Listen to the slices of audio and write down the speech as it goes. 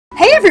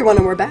everyone,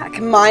 and we're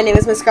back. My name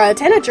is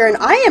MissScarletTanager, and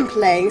I am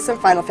playing some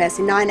Final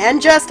Fantasy IX, and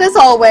just as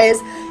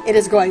always, it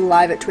is going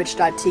live at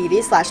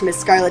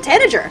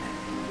twitch.tv/MissScarletTanager.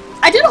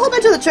 I did a whole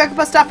bunch of the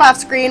Chocobo stuff off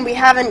screen. We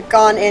haven't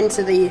gone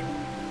into the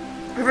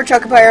River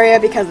Chocobo area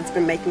because it's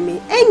been making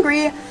me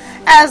angry,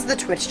 as the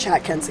Twitch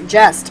chat can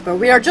suggest. But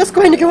we are just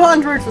going to go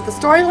onwards with the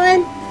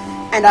storyline,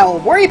 and I will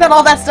worry about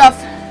all that stuff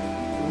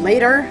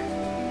later.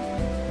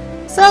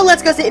 So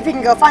let's go see if we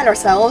can go find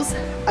ourselves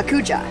a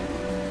Kuja.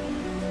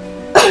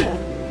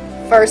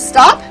 First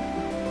stop,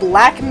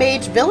 Black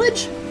Mage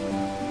Village,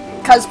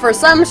 because for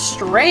some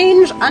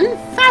strange,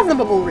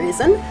 unfathomable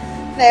reason,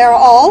 they are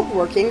all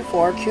working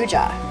for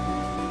Kuja.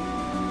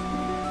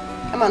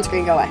 Come on,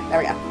 screen, go away. There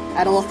we go. I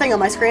had a little thing on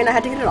my screen, I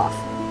had to get it off.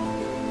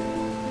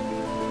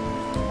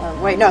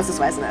 Wait, no, it's this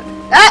way, isn't it?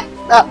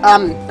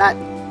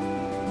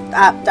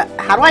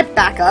 How do I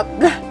back up?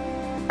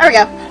 There we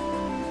go.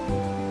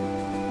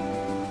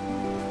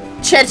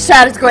 Chit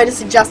chat is going to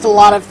suggest a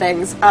lot of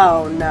things.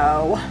 Oh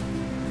no.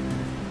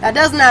 That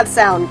does not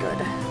sound good.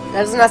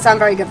 That does not sound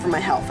very good for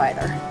my health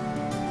either.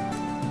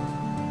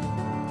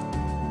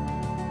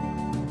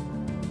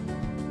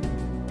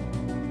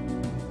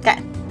 Okay.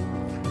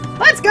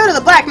 Let's go to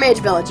the Black Mage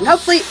Village and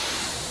hopefully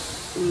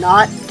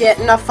not get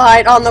in a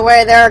fight on the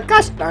way there.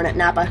 Gosh darn it,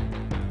 Nappa.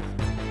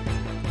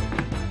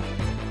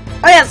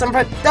 Oh yes, and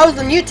for those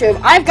on YouTube,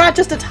 I've got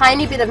just a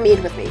tiny bit of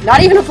mead with me.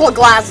 Not even a full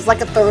glass, it's like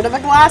a third of a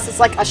glass. It's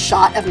like a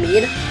shot of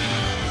mead.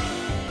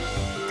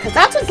 Because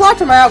that's what's left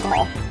of my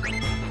alcohol.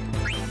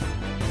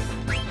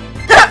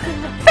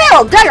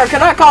 Failed! Dagger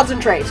cannot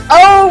concentrate.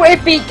 Oh,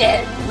 it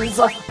begins!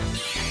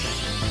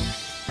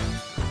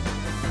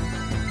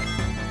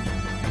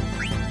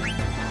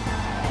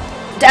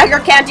 Dagger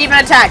can't even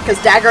attack, because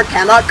Dagger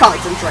cannot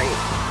concentrate.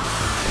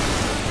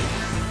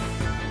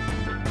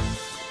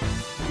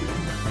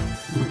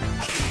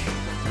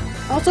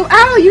 Also,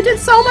 ow, you did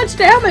so much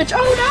damage!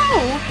 Oh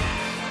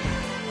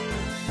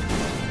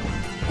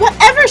no!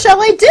 Whatever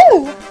shall I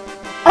do?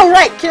 Oh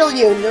right, kill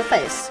you in your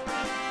face.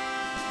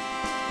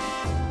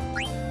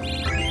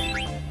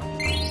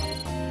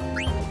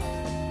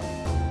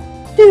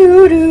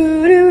 Do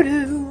do do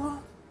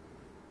do.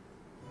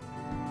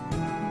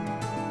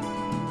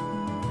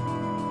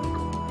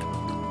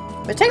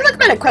 But take a look at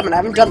my equipment, I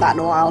haven't done that in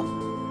a while.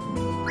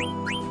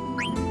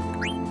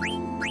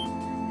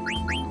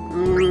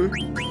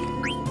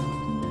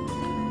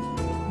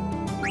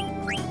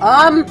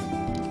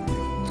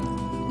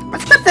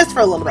 Let's put this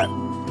for a little bit.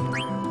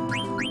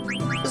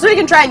 So we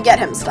can try and get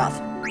him stuff.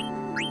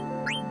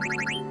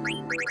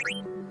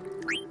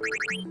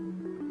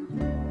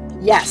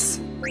 Yes.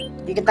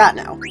 You get that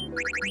now.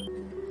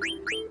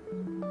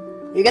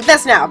 You get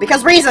this now,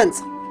 because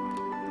reasons!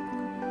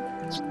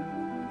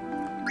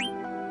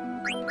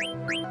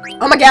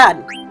 Oh my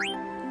god!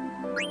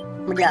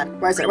 Oh my god,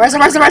 where is it? Where is it?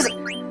 Where is it? Where is it?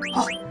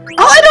 Oh,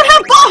 I don't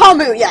have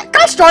Bahamut yet!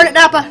 Gosh darn it,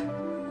 Nappa!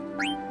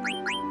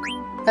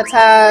 Let's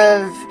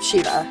have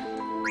Shiva.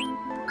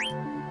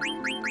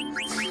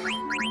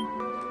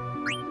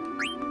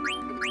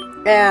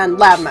 And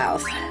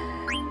Loudmouth.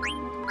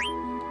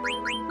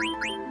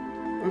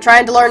 I'm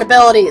trying to learn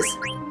abilities.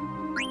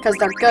 Because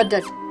they're good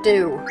to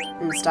do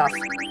and stuff.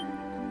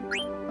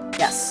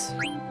 Yes.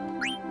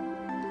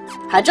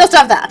 I just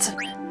have that.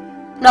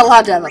 I'm not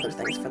allowed to have other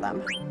things for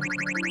them.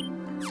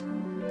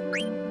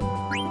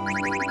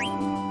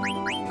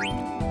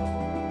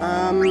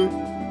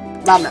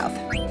 Loudmouth.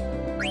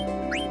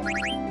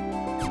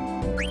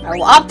 I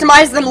will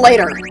optimize them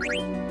later.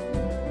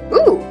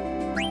 Ooh.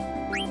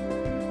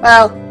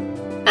 Well,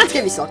 let's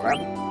give you Silk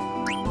Robe.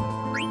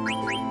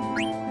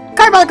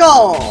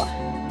 Carbuncle!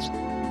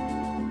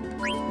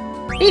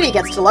 Phoebe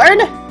gets to learn.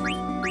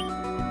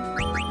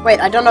 Wait,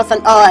 I don't know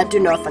oh, I do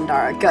know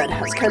Thundara. Good,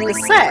 I was going to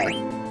say.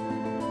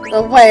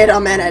 Oh, wait a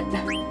minute.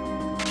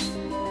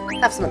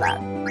 Have some of that.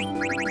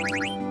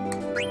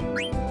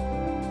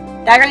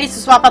 Dagger needs to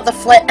swap out the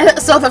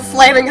so the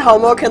Flaming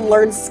Homo can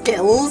learn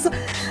skills.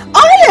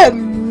 I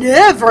am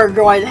never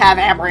going to have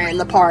Amory in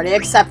the party,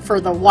 except for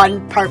the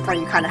one part where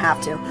you kind of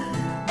have to.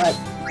 But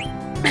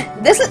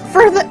this is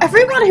for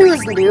everyone who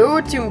is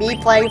new to me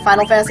playing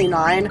Final Fantasy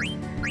IX.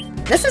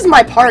 This is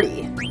my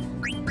party.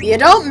 You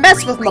don't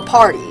mess with my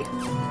party.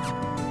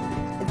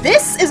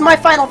 This is my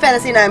Final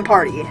Fantasy IX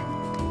party.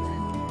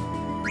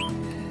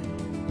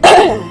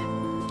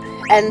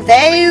 And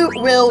they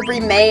will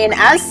remain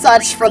as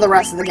such for the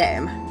rest of the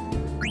game.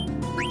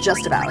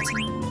 Just about.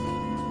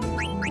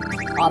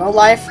 Auto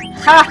life?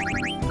 Ha!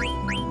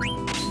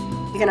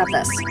 You can have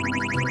this.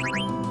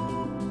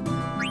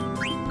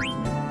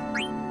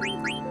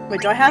 Wait,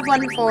 do I have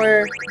one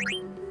for...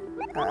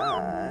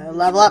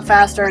 level up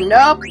faster?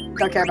 Nope.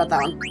 Don't care about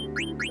that one.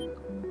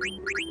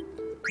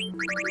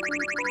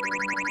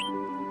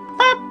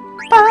 Pop,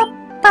 pop,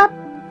 pop.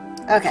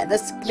 Okay,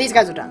 these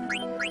guys are done.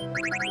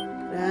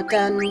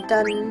 Dun, dun,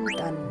 dun.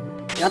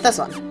 You want this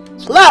one?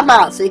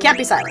 Loudmouth, so you can't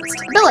be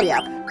silenced. Ability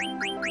up.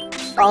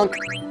 Bonk.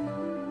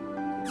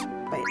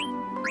 Wait.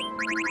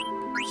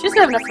 She doesn't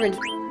have enough for me to...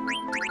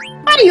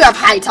 Why do you have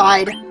High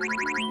Tide?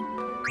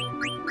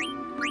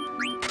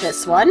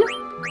 This one.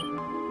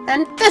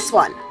 And this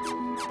one.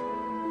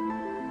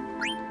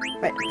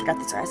 Wait, I forgot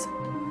these guys.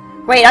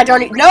 Wait, I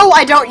don't... No,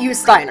 I don't use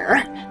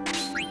Steiner.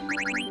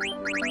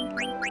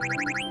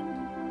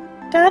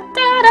 Da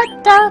da da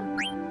da.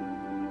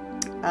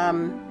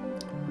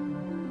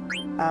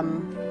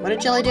 What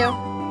did Jelly do?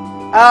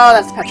 Oh,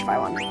 that's the Petrify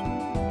one.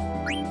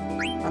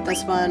 Want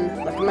this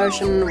one.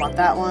 Locomotion. Want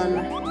that one.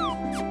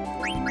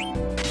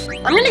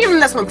 I'm gonna give him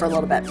this one for a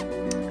little bit.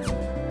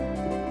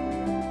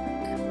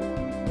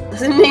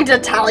 Listening to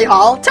Tally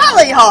Hall.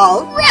 Tally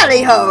Hall!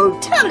 Rally ho!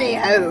 Tally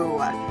ho!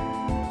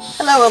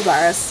 Hello,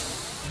 Eldaris.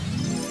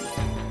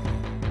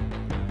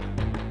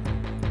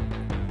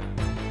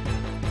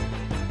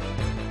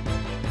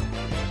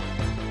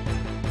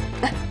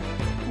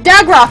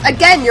 Dagroth,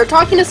 again, you're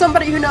talking to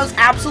somebody who knows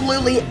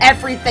absolutely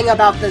everything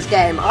about this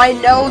game. I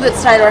know that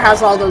Steiner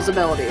has all those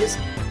abilities.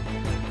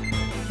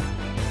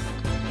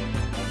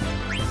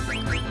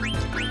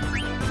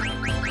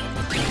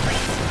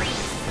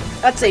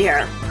 Let's see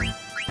here.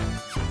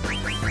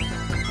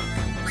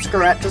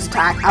 Screw it, just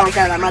attack. I don't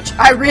care that much.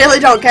 I really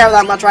don't care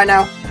that much right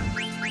now.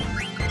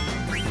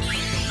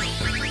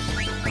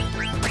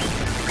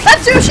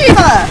 Let's do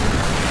Shiva!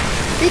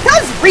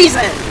 Because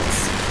reasons!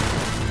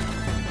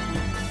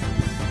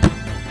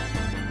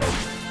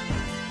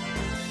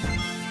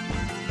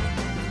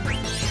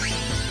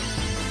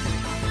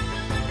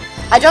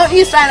 I don't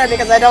use Steiner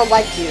because I don't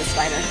like to use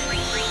Steiner.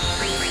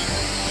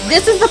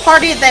 This is the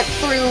party that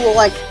through,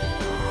 like,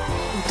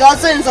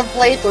 dozens of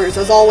playthroughs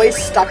has always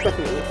stuck with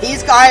me.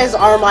 These guys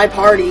are my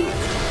party.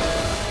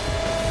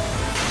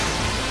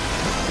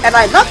 And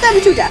I love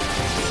them to death.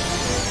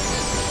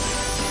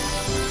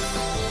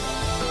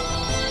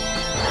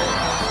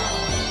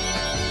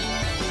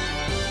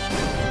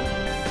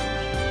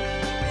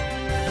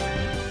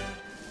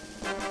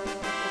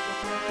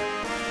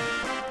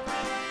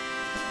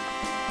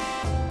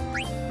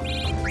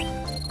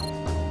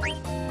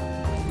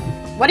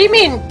 What do you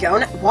mean,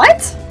 gonad?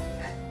 What?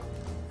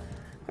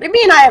 What do you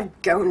mean I have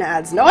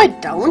gonads? No, I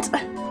don't.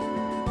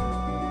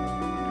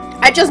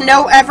 I just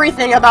know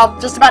everything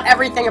about, just about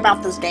everything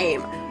about this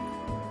game.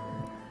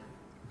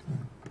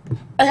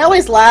 I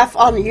always laugh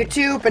on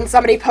YouTube when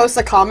somebody posts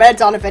a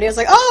comment on a video. It's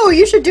like, oh,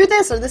 you should do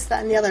this or this,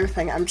 that, and the other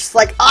thing. I'm just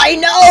like, I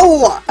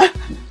know!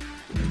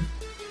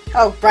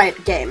 Oh, right,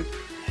 game.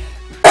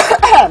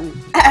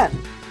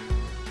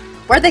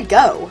 Where'd they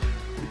go?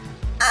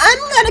 I'm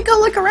gonna go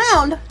look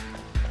around.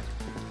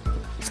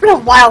 It's been a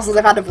while since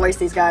I've had to voice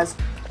these guys.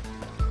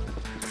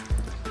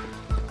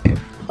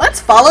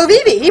 Let's follow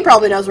Vivi. He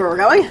probably knows where we're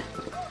going.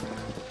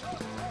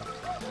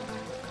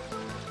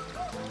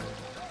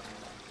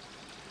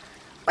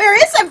 Where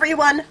is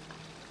everyone?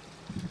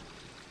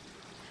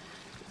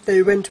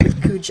 They went with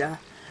Kuja.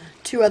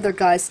 2 other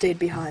guys stayed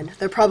behind.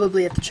 They're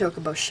probably at the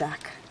Chocobo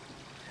Shack.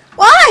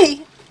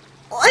 Why?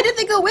 Why did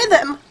they go with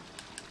him?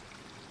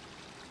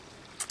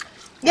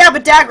 Yeah,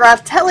 but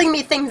Dagrath, telling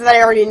me things that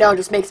I already know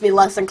just makes me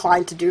less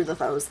inclined to do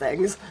those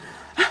things.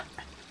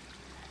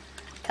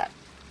 Okay.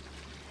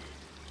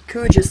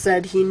 Kuja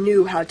said he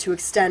knew how to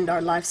extend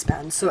our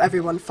lifespan, so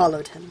everyone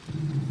followed him.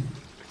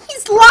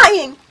 He's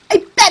lying!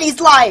 I bet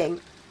he's lying!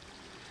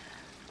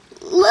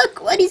 Look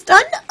what he's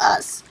done to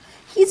us!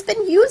 He's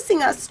been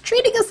using us,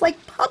 treating us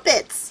like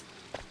puppets!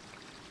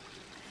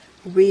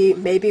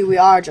 Maybe we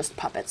are just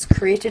puppets,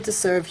 created to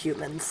serve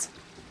humans.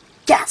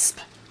 Gasp!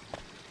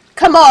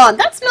 Come on,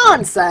 that's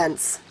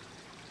nonsense!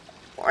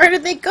 Where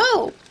did they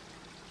go?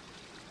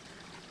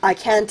 I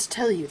can't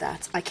tell you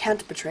that. I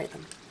can't betray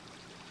them.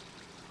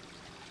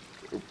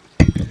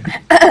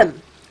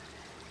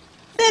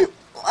 Then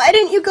why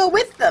didn't you go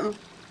with them? ...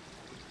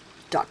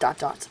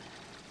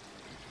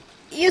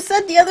 You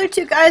said the other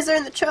 2 guys are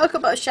in the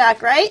Chocobo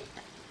Shack, right? ...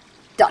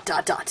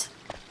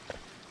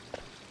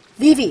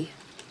 Vivi.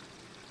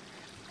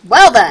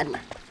 Well then,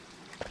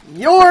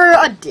 you're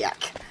a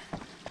dick.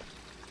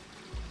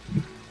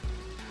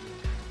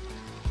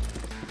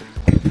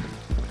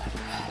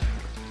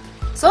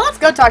 So let's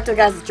go talk to the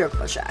guys at the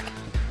Chocobo Shack.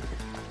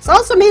 This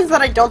also means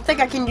that I don't think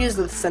I can use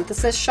the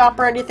synthesis shop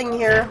or anything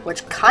here,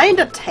 which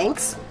kinda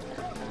tanks.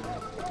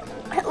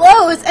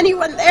 Hello, is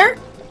anyone there?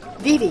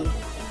 Vivi.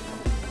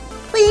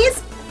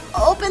 Please,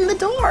 open the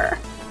door.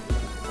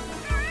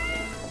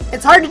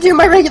 It's hard to do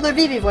my regular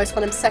Vivi voice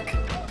when I'm sick.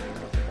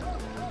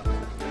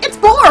 It's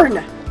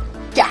born!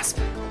 Gasp.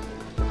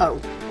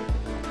 Oh.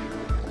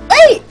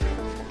 Wait!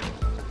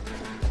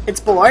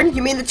 It's born?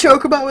 You mean the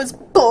Chocobo is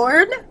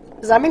born?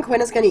 Does that mean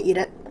Quinn is gonna eat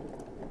it?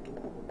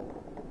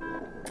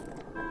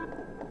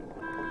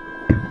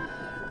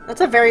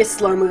 That's a very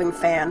slow-moving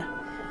fan.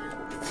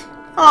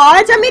 Aw,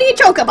 it's a mini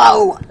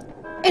Chocobo!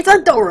 It's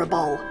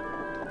adorable!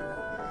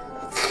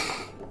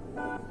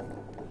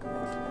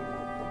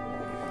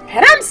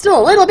 And I'm still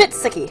a little bit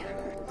sicky.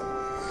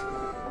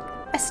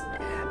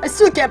 I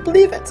still can't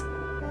believe it.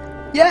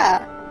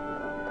 Yeah.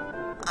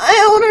 I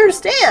don't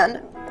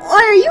understand.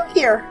 Why are you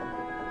here?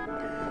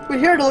 We're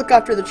here to look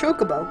after the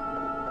Chocobo.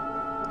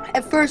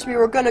 At first we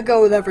were gonna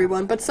go with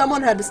everyone, but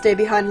someone had to stay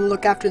behind and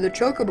look after the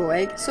Chocobo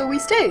egg, so we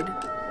stayed.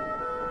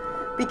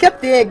 We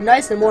kept the egg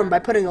nice and warm by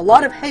putting a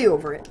lot of hay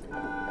over it.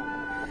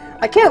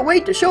 I can't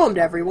wait to show them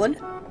to everyone.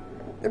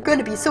 They're going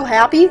to be so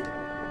happy.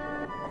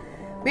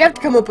 We have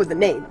to come up with a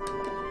name.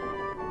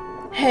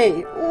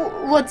 Hey,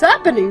 what's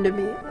happening to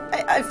me?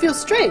 I feel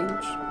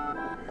strange.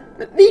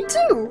 Me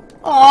too.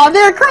 Aw,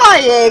 they're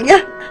crying!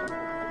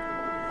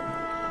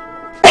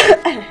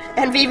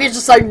 And Vivi's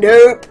just like,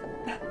 nope.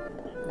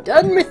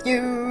 Done with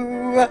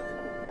you.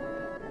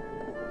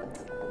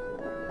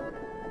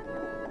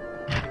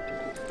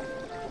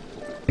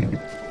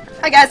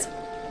 Hi guys.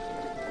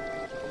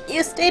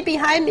 You stayed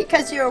behind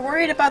because you were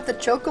worried about the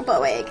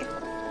chocobo egg.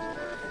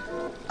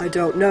 I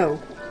don't know.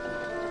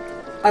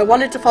 I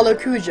wanted to follow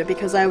Kuja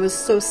because I was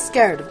so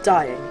scared of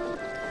dying.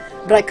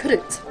 But I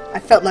couldn't. I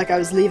felt like I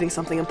was leaving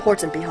something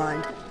important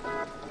behind.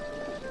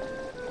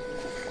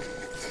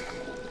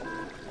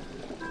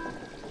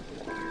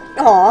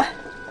 Aw.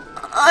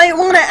 I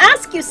want to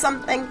ask you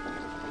something.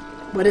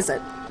 What is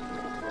it?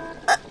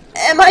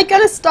 Am I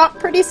gonna stop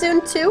pretty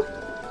soon too?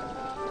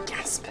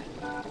 Gasp.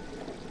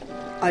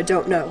 I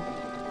don't know.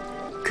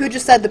 Kuja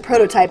said the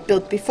prototype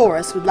built before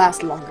us would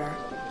last longer.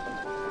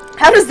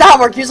 How does that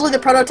work? Usually the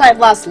prototype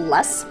lasts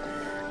less?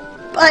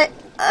 But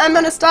I'm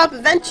gonna stop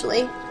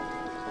eventually.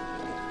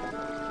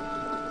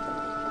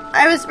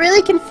 I was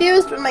really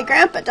confused when my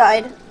grandpa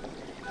died.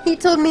 He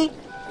told me,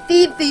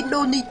 Vivi,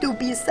 no need to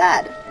be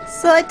sad.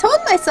 So I told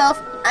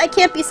myself, I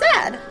can't be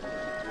sad.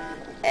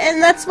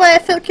 And that's why I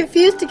felt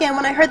confused again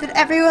when I heard that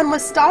everyone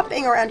was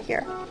stopping around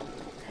here.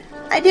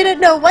 I didn't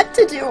know what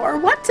to do or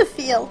what to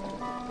feel.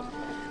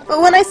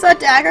 But when I saw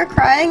Dagger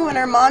crying when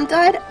her mom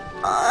died,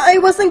 I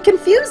wasn't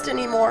confused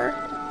anymore.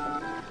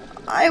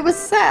 I was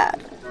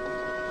sad.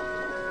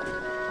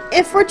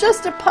 If we're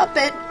just a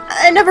puppet,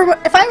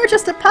 if I were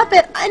just a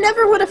puppet, I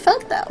never would have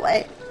felt that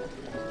way.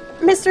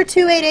 Mr.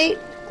 288,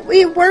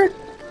 we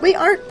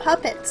aren't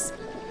puppets.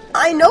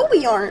 I know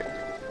we aren't.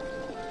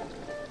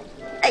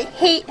 I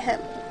hate him.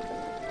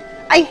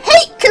 I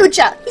hate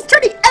Kuja! He's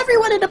turning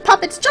everyone into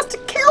puppets just to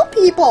kill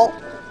people!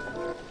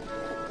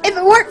 If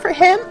it weren't for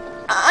him,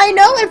 I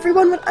know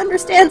everyone would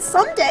understand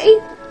someday.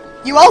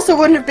 You also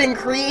wouldn't have been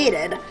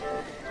created.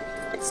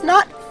 It's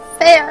not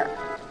fair.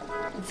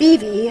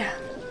 Vivi.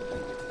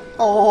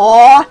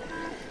 Aww.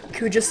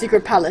 Kuja's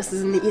secret palace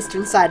is in the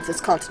eastern side of this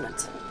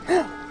continent.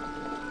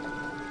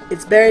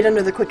 It's buried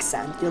under the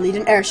quicksand. You'll need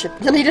an airship.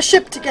 You'll need a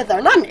ship to get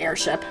there, not an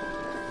airship.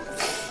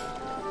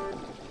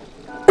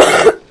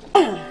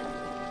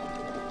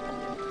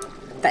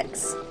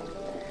 Thanks.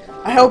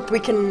 I hope we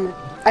can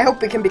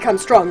become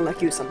strong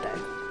like you someday.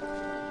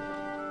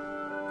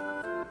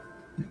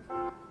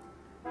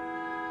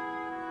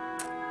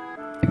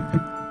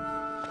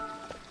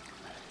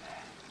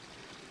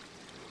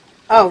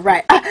 Oh,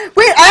 right.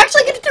 Wait, I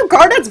actually get to do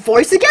Garnet's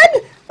voice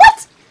again?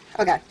 What?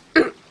 Okay.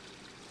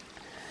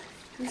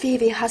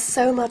 Vivi has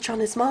so much on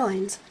his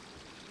mind.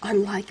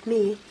 Unlike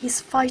me,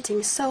 he's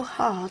fighting so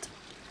hard.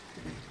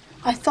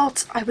 I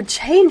thought I would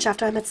change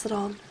after I met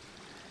Saddam.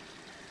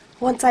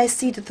 Once I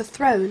acceded the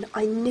throne,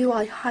 I knew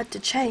I had to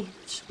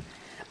change.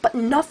 But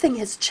nothing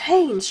has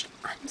changed.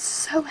 I'm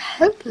so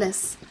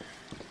helpless.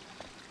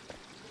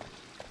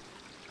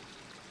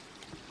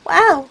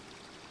 Wow.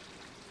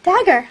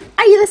 Dagger,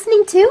 are you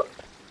listening too?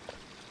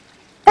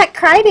 That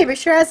crybaby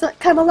sure has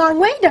come a long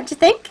way, don't you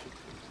think? ...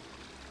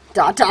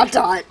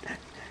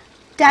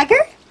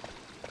 Dagger?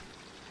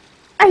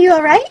 Are you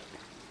alright?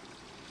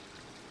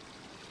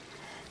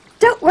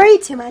 Don't worry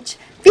too much.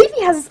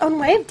 Vivi has his own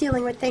way of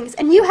dealing with things,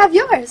 and you have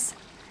yours.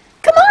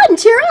 Come on,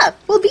 cheer up.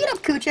 We'll beat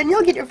up Kuja, and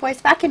you'll get your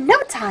voice back in no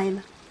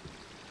time.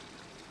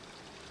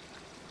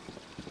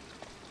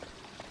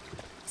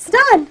 It's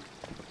done.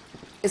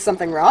 Is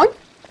something wrong?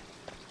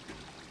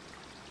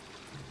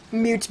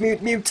 Mute,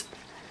 mute, mute.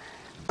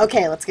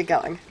 Okay, let's get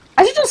going.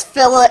 I should just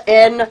fill it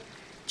in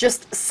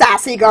just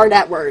sassy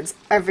Garnet words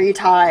every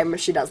time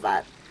she does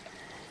that.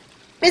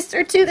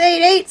 Mr.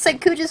 288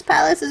 said Kuja's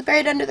palace is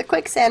buried under the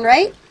quicksand,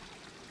 right?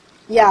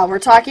 Yeah, we're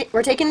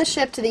taking the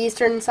ship to the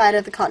eastern side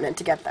of the continent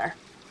to get there.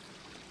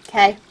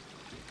 Okay.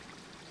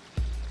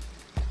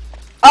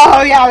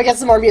 Oh yeah, we get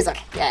some more music.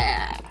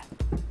 Yeah.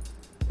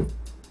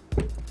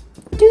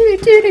 Do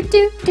do do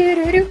do do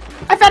do do.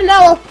 I found an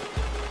owl.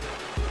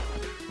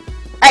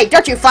 Hey,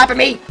 don't you flap at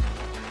me!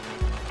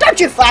 Don't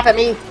you flap at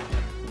me!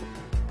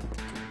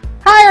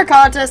 Hi,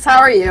 Arcontis, how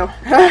are you?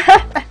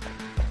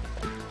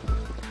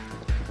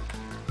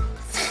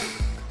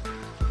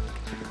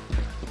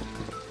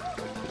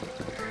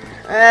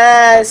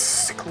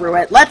 Screw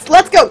it.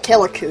 Let's go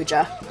kill a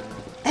Kuja.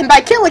 And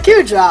by kill a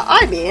Kuja,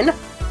 I mean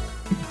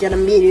get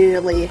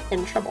immediately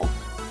in trouble.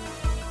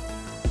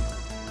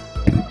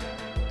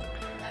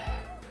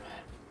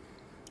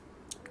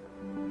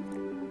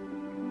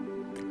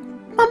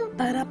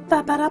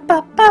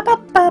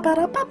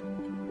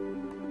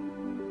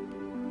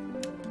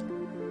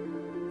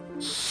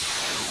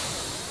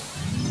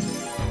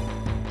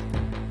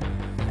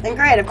 And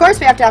great, of course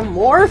we have to have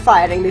more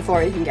fighting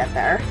before we can get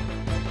there.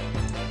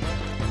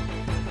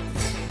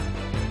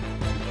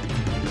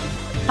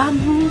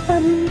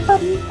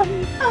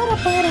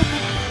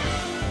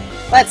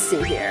 Let's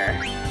see here.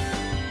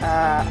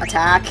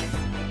 Attack.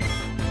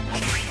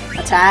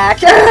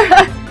 Attack.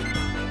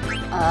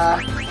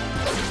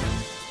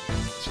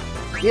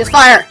 Use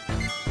fire.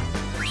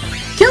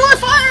 Kill with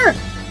fire!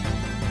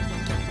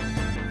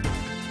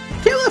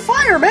 Kill with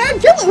fire, man!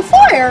 Kill with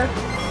fire!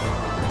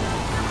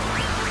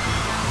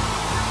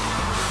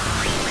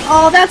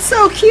 Oh, that's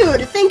so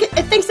cute! It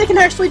thinks it can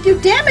actually do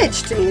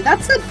damage to me!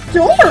 That's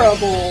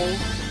adorable!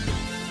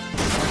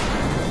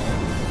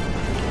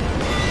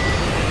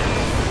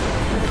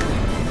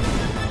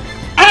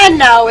 And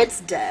now it's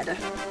dead. Now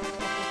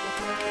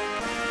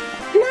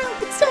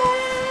it's dead!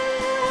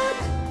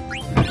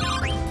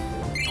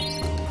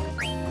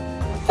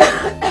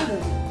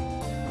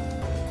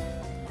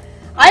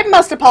 I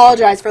must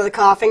apologize for the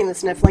coughing and the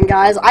sniffling,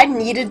 guys. I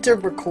needed to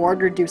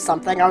record or do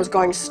something. I was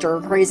going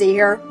stir-crazy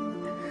here.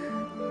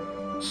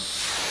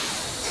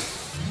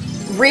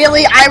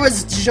 Really, I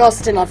was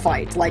just in a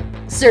fight. Like,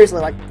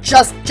 seriously, like,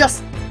 just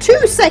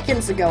 2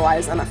 seconds ago I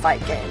was in a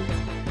fight game.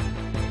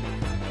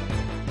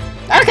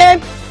 Okay.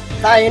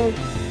 Fine.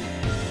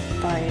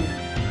 Fine.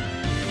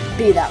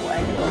 Be that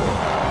way.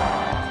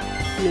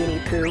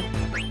 Meanie poo.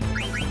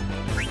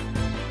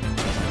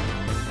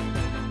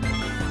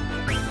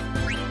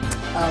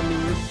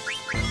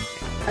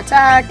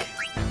 Attack.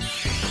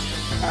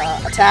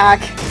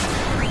 Attack.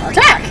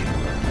 Attack!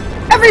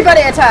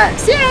 Everybody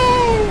attacks!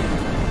 Yay!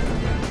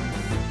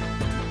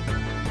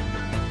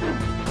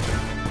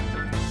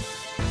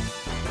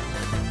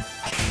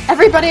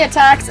 Everybody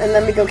attacks, and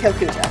then we go kill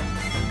Kuja.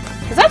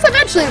 Because that's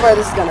eventually where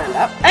this is gonna end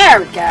up. There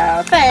we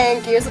go.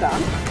 Thank you,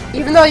 Zidane.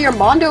 Even though you're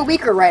Mondo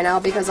weaker right now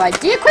because I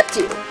de-equipped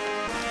you.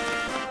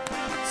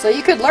 So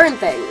you could learn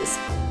things.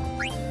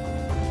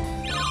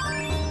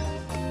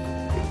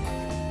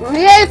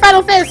 Yay,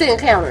 Final Fantasy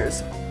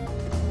encounters!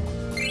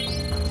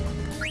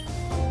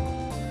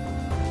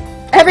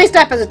 Every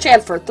step is a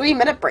chance for a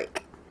 3-minute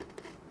break.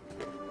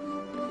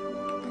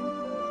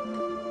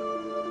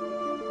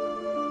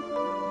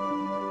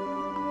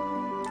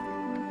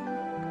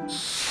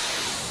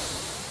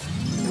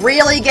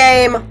 Really,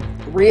 game?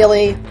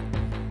 Really?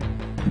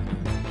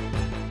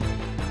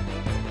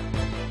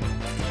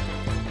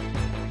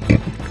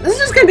 This is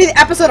just gonna be the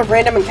episode of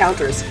Random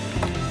Encounters.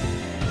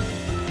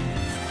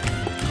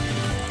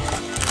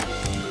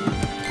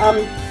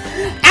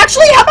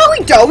 Actually, how about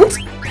we don't?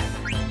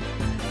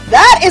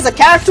 That is a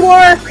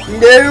cactuar?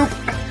 Nope.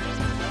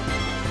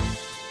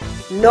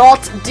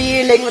 Not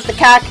dealing with the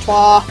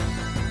cactuar.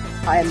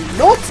 I am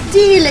not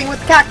dealing with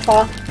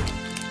cactuar.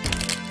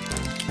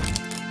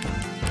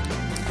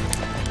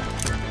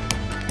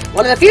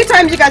 One of the few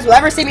times you guys will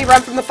ever see me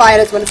run from the fight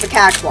is when it's the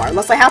cactuar.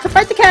 Unless I have to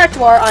fight the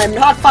cactuar, I am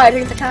not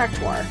fighting the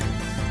cactuar.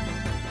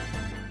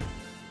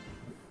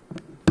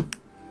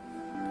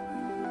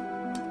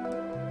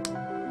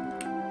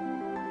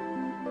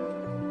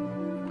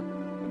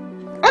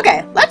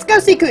 Okay, let's go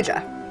see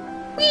Kuja.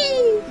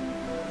 Whee!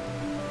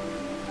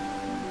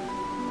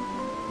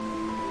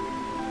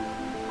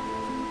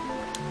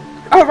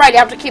 Oh right, you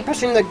have to keep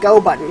pushing the go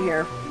button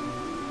here.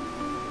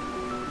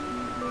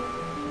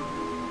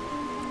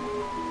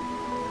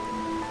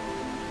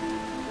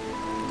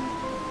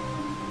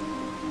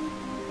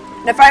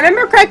 And if I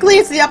remember correctly,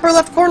 it's the upper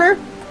left corner.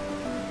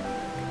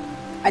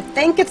 I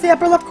think it's the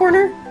upper left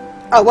corner.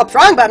 Oh, whoops,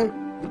 wrong button.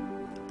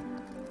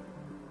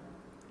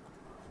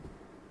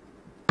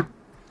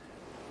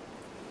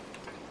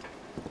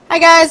 Hi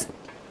guys!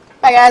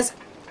 Bye guys!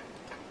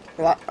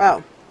 What?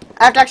 Oh.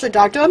 I have to actually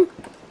talk to him?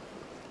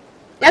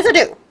 Yes I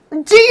do!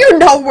 Do you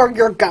know where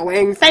you're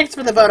going? Thanks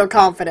for the vote of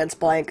confidence,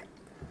 Blank.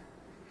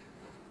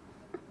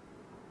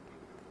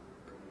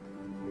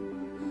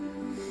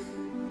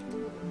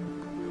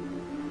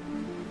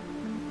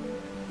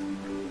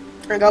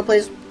 Can I go,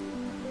 please?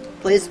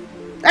 Please?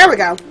 There we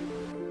go!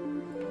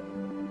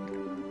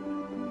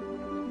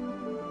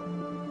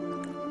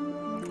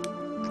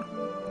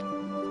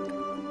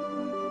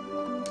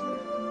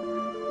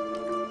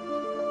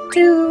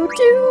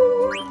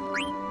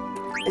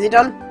 Is he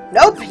done?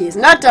 Nope, he's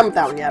not done with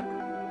that one yet.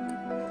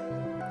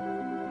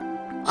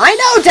 I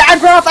know,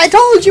 Dagroth! I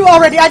told you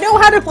already! I know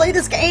how to play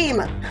this game!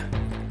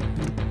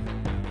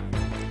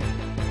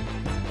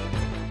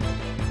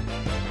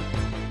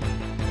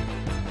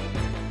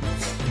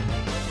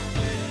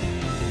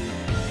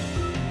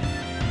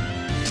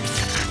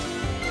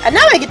 And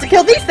now I get to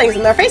kill these things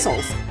in their face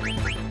holes.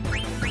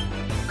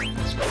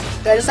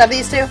 Do I just have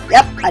these two?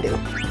 Yep, I do.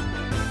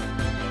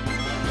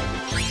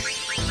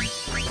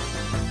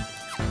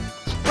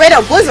 Wait,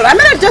 no, Blizzard, I'm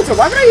in a desert.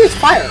 Why would I use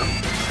fire?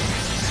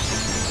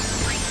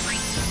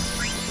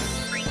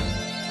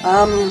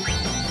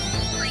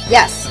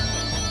 Yes.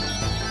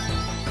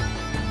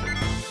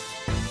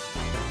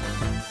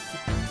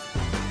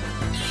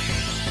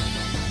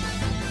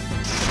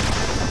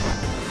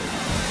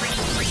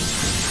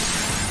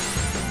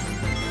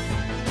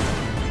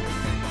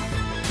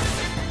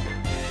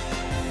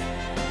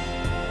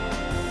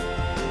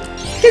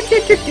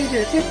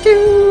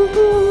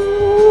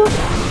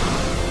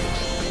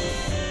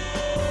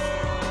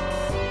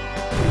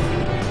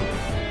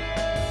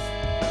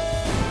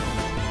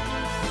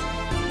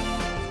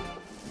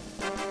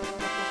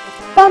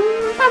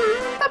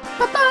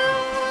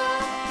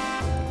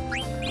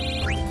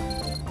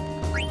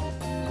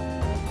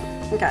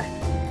 Okay.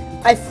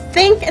 I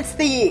think it's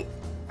the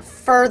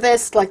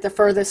furthest, like the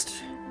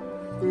furthest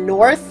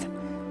north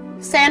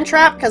sand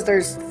trap, because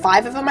there's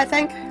 5 of them, I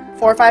think.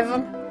 4 or 5 of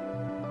them.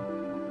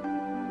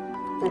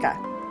 Okay.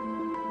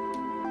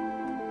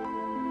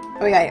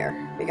 What we got here?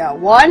 We got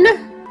 1,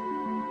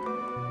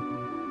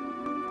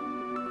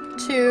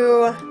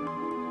 2,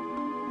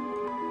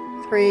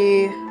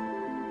 3,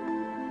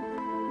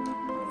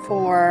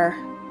 4.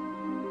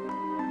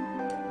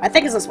 I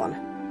think it's this one.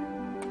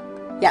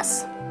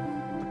 Yes.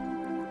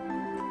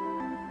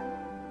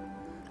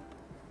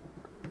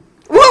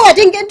 Whoa! I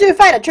didn't get into a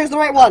fight. I chose the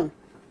right one.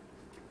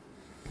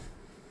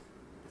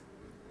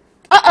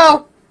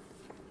 Uh-oh.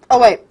 Oh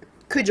wait,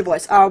 Kuja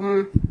voice.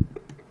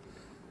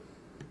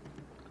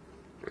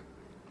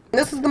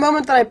 This is the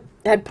moment that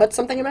I had put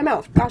something in my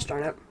mouth. Gosh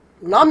darn it.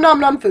 Nom nom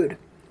nom food.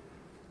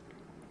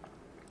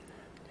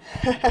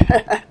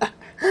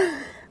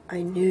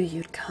 I knew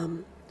you'd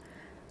come.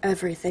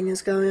 Everything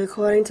is going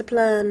according to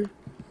plan.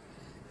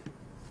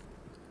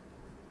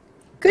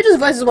 Kuja's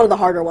voice is one of the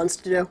harder ones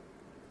to do.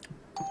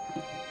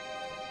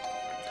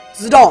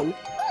 Zidane!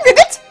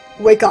 Ribbit!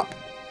 Wake up!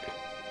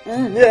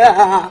 They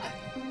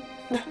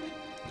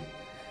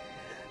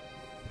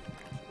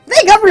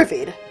got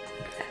roofied!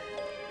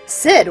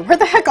 Sid, where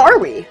the heck are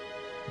we?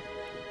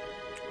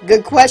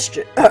 Good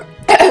question.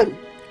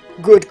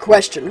 Good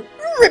question.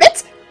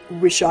 Ribbit!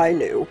 Wish I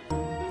knew.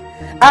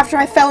 After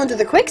I fell into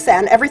the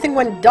quicksand, everything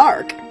went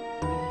dark.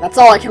 That's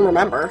all I can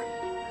remember.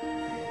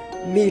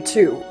 Me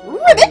too.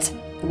 Ribbit!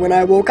 When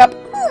I woke up,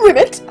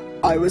 Ribbit,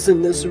 I was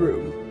in this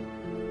room.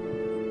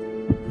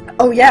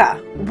 Oh yeah,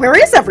 where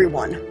is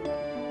everyone?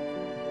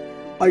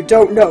 I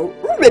don't know.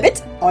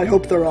 Ribbit! I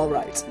hope they're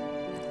alright.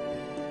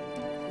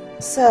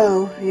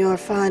 So, you're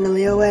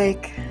finally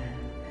awake.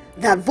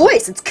 That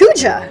voice, it's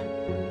Kuja!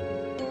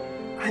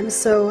 I'm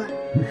so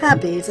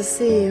happy to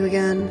see you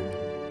again.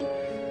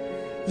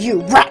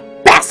 You rat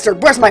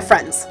bastard! Where's my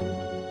friends?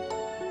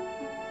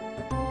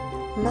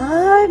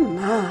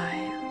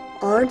 My,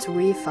 aren't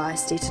we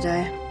feisty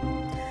today?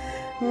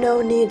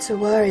 No need to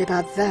worry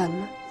about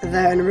them.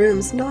 They're in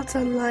rooms not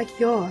unlike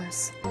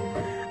yours.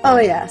 Oh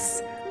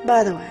yes,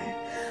 by the way,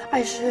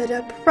 I should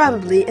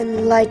probably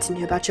enlighten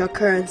you about your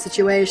current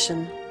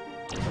situation.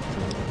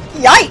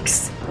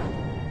 Yikes!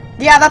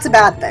 Yeah, that's a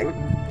bad thing.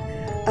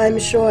 I'm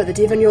sure that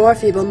even your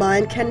feeble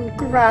mind can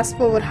grasp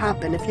what would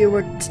happen if you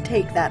were to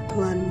take that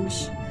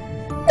plunge.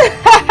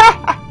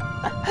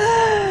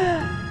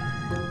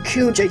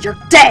 Kuja, you're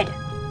dead!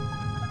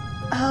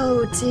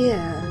 Oh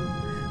dear.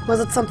 Was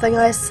it something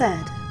I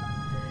said?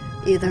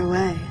 Either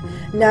way,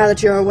 now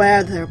that you're aware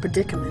of their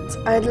predicament,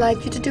 I'd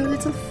like you to do a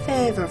little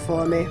favor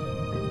for me.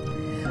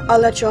 I'll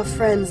let your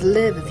friends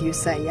live if you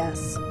say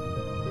yes.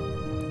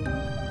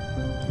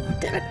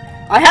 Damn it.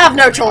 I have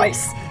no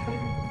choice!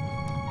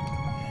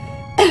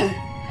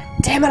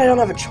 Damn it, I don't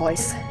have a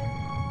choice.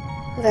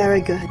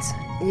 Very good.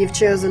 You've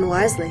chosen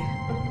wisely.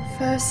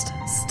 First,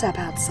 step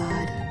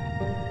outside.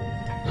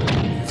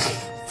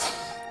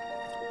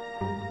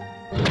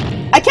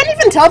 I can't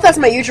even tell if that's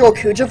my usual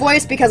Kuja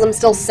voice because I'm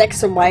still sick,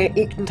 so my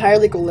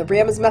entire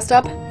equilibrium is messed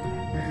up.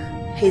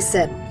 Hey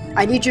Sid,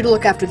 I need you to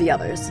look after the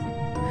others.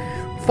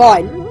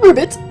 Fine,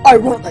 Ribbit, I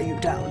won't let you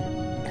down.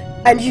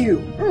 And you,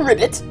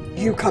 Ribbit,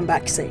 you come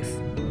back safe.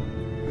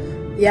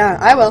 Yeah,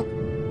 I will.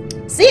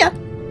 See ya!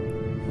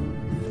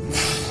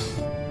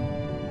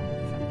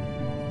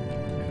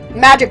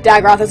 Magic,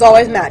 Dagroth, is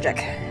always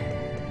magic.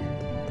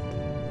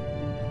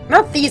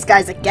 Not these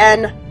guys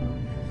again. ...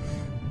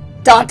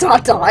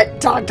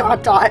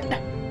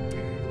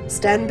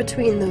 Stand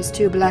between those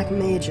two black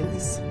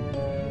mages.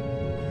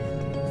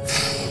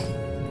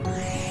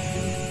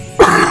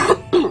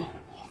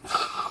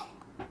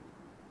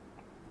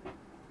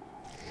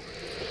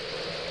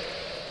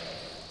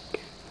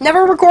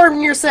 Never record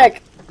when you're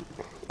sick.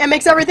 It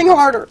makes everything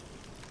harder.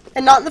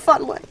 And not in the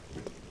fun way.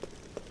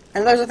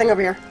 And there's a thing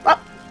over here. Oh.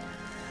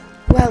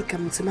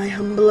 Welcome to my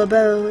humble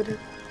abode.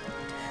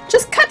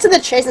 Just cut to the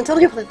chase and tell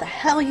me what the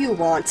hell you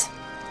want.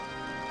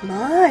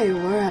 My,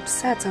 we're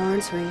upset,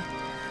 aren't we?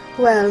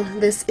 Well,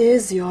 this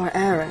is your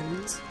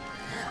errand.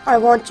 I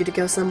want you to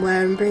go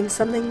somewhere and bring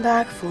something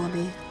back for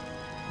me.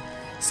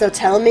 So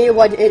tell me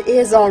what it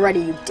is already,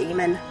 you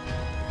demon.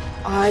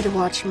 I'd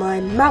watch my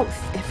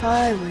mouth if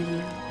I were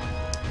you.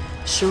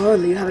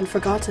 Surely you haven't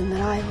forgotten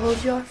that I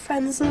hold your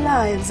friends'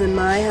 lives in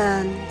my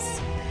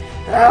hands.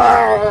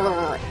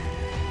 Arrgh.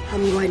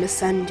 I'm going to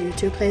send you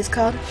to a place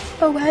called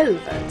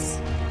Oelvert.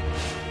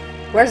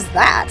 Where's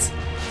that?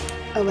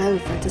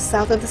 Oelvert is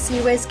south of the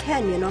Seaways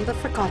Canyon on the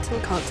Forgotten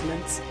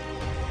Continent.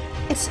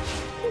 It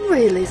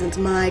really isn't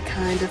my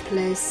kind of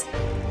place.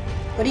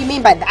 What do you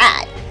mean by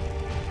that?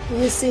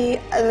 You see,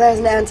 there's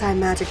an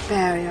anti-magic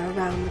barrier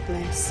around the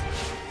place.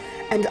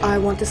 And I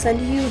want to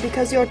send you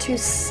because you're too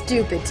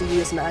stupid to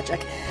use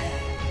magic.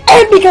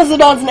 And because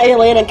Zidane's an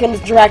alien and can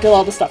interact with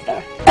all the stuff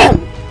there.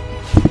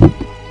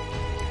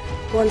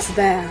 Once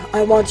there,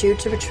 I want you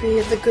to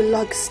retrieve the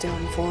Gulag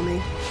Stone for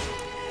me.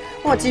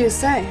 What do you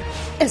say?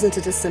 Isn't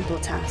it a simple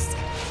task?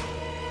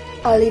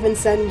 I'll even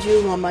send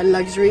you on my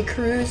luxury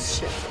cruise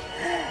ship,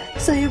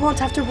 so you won't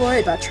have to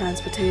worry about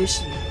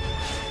transportation.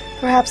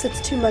 Perhaps it's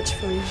too much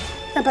for you.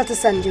 I'm about to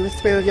send you with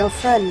 3 of your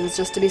friends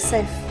just to be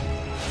safe.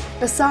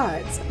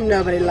 Besides,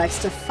 nobody likes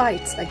to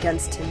fight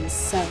against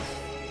himself.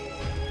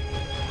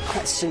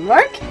 Question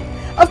mark?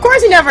 Of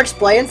course he never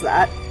explains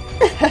that.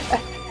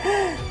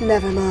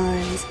 Never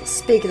mind.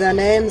 Speak their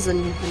names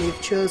and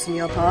you've chosen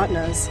your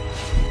partners.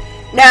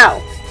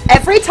 Now,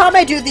 every time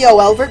I do the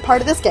Oelvert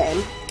part of this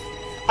game,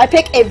 I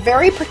pick a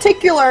very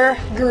particular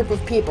group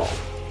of people.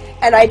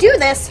 And I do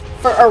this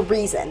for a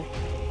reason.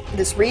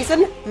 This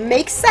reason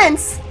makes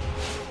sense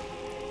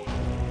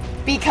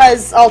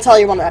because I'll tell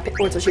you when I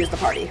choose the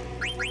party.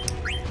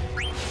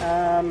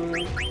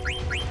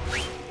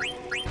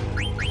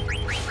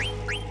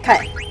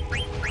 Okay.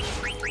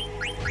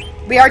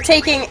 We are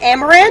taking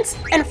Amaranth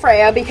and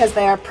Freya because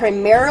they are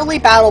primarily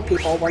battle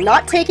people. We're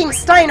not taking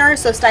Steiner,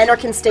 so Steiner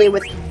can stay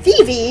with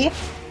Vivi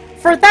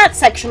for that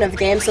section of the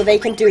game so they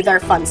can do their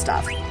fun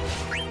stuff.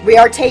 We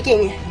are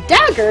taking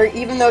Dagger,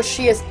 even though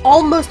she is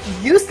almost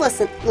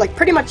useless, like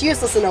pretty much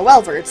useless in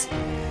Oelvert,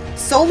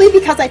 solely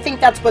because I think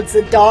that's what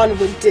Zidane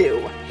would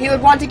do. He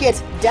would want to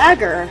get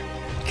Dagger,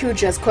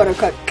 Kuja's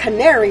quote-unquote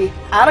canary,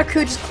 out of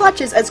Kuja's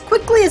clutches as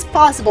quickly as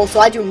possible so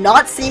I do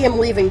not see him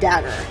leaving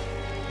Dagger.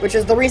 Which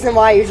is the reason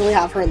why I usually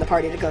have her in the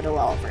party to go to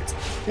Oelvert.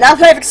 Now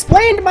that I've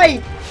explained my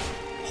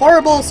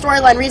horrible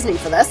storyline reasoning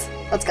for this,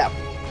 let's go.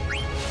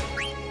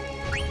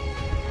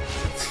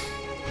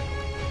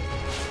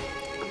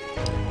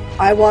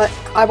 I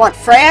want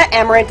Freya,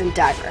 Amaranth, and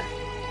Dagger.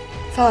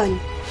 Fine.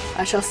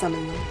 I shall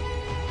summon them.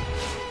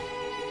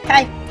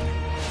 Okay.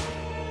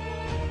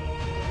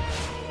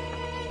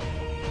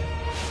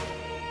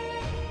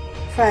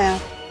 Freya.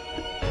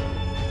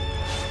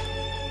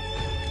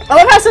 I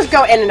love how it says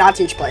go in and out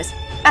to each place.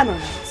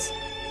 Amaranth.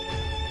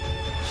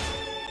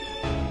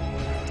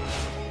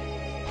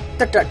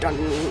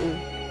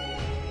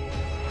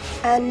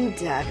 And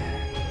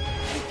Dagger.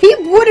 He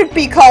wouldn't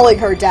be calling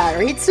her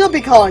Dagger. He'd still be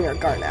calling her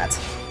Garnet.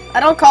 I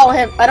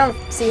don't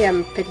see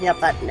him picking up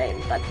that name,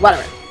 but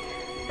whatever.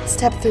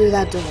 Step through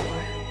that door.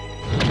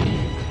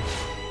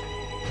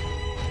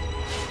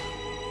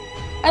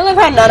 I love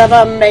how none of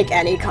them make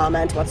any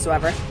comment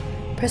whatsoever.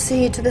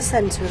 Proceed to the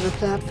center of the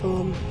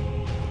platform.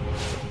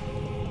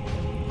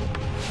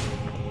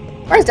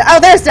 Where's oh,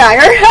 there's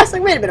Dagger! I was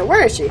like, wait a minute,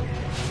 where is she?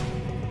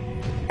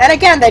 And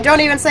again, they don't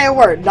even say a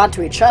word. Not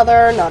to each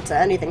other, not to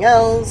anything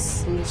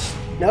else.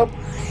 Nope.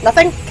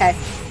 Nothing? Okay.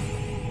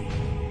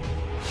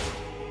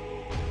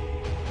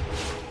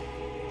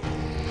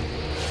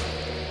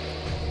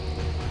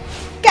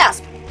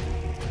 Gasp!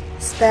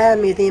 Spare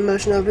me the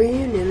emotional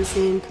reunion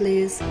scene,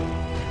 please.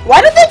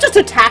 Why did they just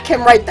attack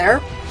him right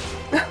there?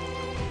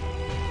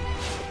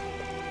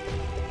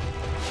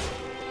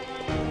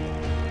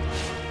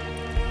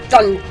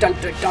 Dun dun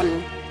dun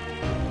dun.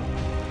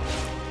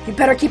 You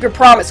better keep your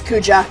promise,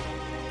 Kuja.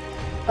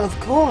 Of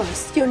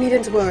course, you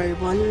needn't worry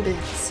one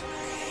bit.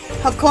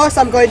 Of course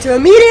I'm going to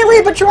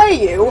immediately betray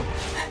you!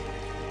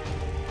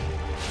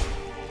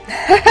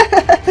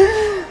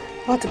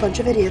 What a bunch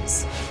of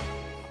idiots.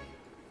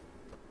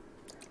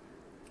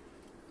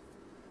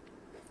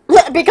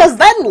 Because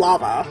then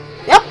lava.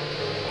 Yep.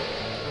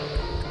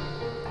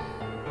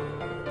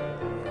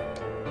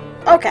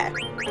 Okay.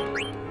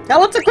 Now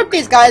let's equip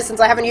these guys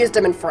since I haven't used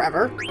them in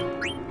forever.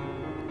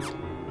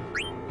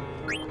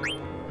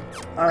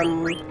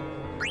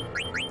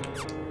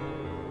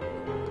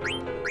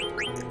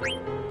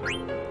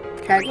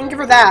 Okay, I can give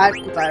her that,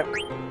 but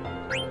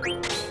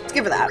let's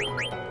give her that.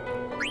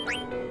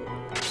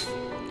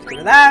 Let's give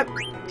her that.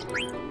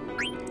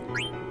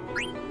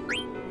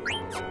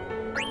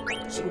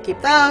 She can keep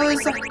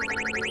those.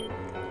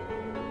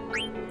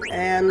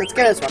 And let's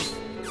get this one.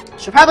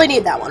 She'll probably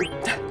need that one.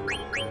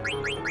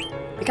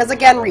 Because,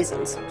 again,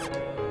 reasons.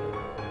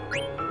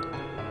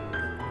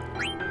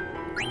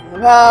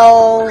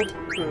 Well,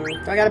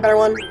 do I got a better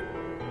one?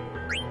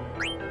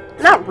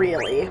 Not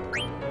really.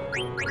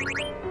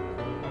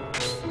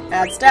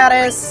 Add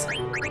status.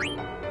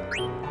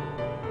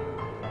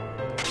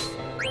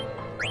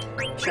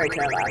 Sure, you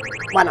can have that.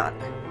 Why not?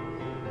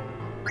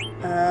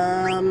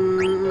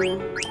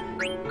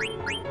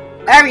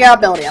 There we go,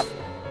 ability up.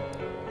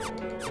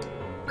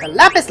 The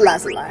Lapis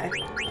Lazuli.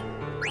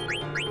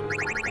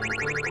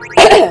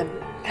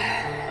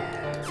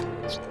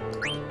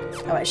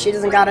 Oh wait, she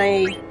doesn't got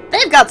any.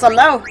 They've got some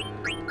though.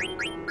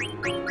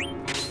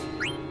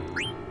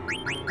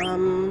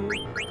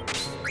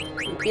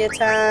 MP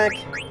attack.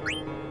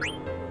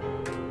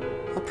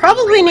 We'll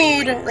probably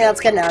need. Yeah,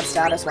 let's get an add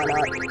status. Why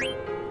not?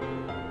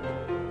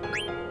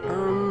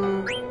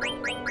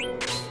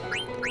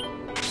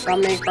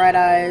 Make bright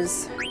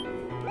eyes.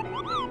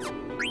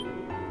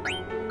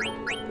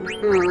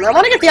 I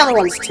want to get the other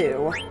ones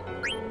too.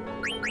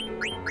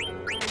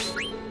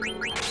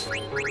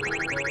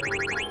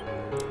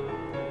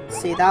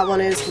 See, that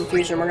one is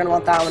confusion. We're gonna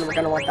want that one. We're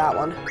gonna want that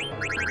one.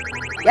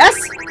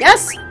 Yes?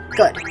 Yes?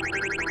 Good.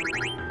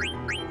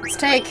 Let's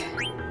take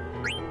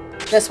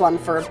This one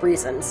for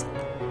reasons.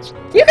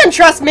 You can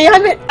trust me,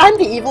 I'm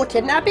the evil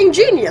kidnapping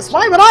genius.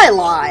 Why would I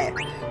lie?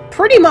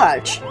 Pretty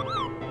much.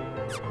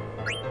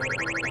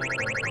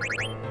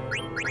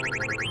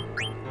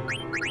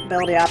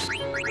 Ability up.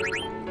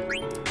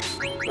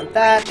 Want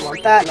that,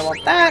 want that, and I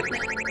want that.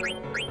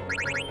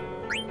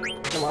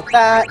 I want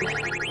that.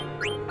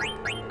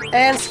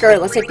 And screw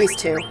it, let's take these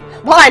two.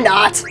 Why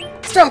not?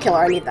 Stone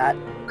Killer, I need that.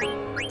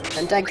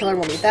 And Dead Killer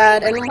will need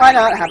that, and why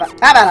not how about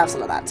have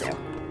some of that too?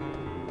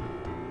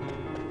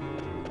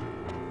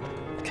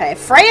 Okay,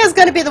 Freya's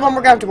gonna be the one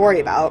we're gonna have to worry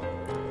about.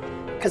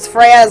 Because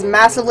Freya is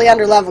massively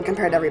underleveled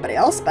compared to everybody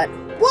else, but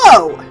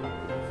whoa!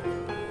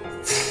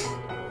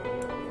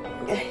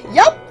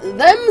 Yup,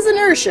 them's an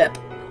airship.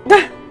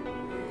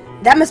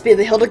 That must be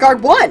the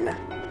Hildegard 1.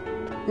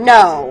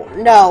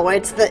 No,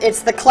 it's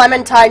the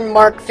Clementine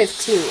Mark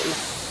 15.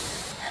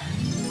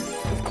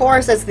 Of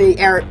course, it's the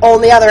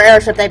only other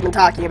airship they've been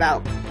talking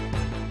about.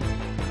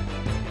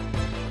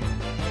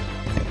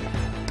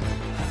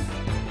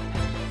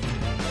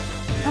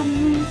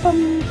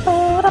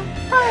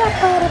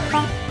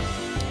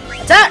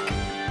 Attack!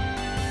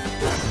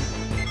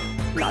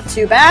 Not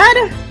too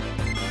bad.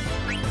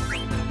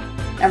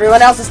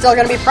 Everyone else is still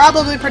going to be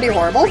probably pretty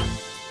horrible.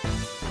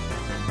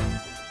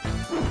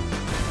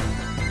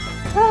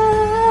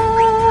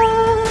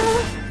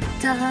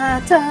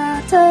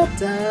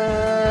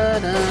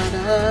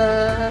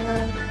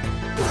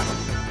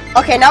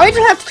 Okay, now we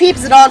just have to keep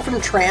Zidane from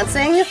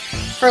trancing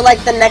for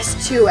like the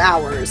next 2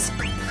 hours.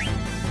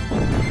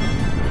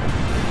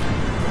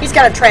 He's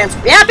gonna trance.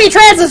 Yep, he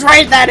trances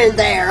right then and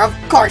there. Of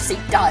course he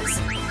does.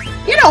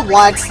 You know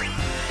what?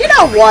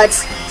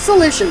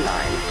 Solution 9.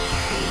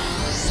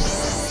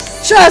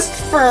 Just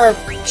for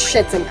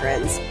shits and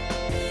grins.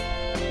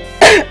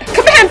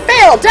 Command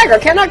failed! Dagger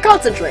cannot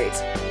concentrate!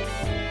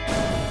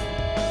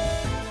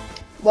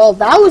 Well,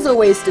 that was a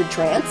wasted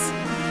trance.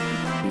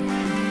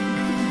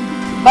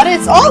 But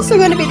it's also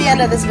going to be the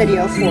end of this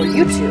video for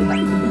YouTube.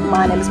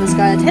 My name is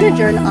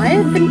MissScarletTanager, and I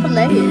have been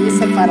playing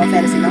some Final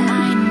Fantasy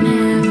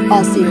IX.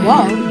 I'll see you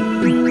all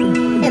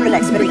in the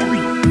next video.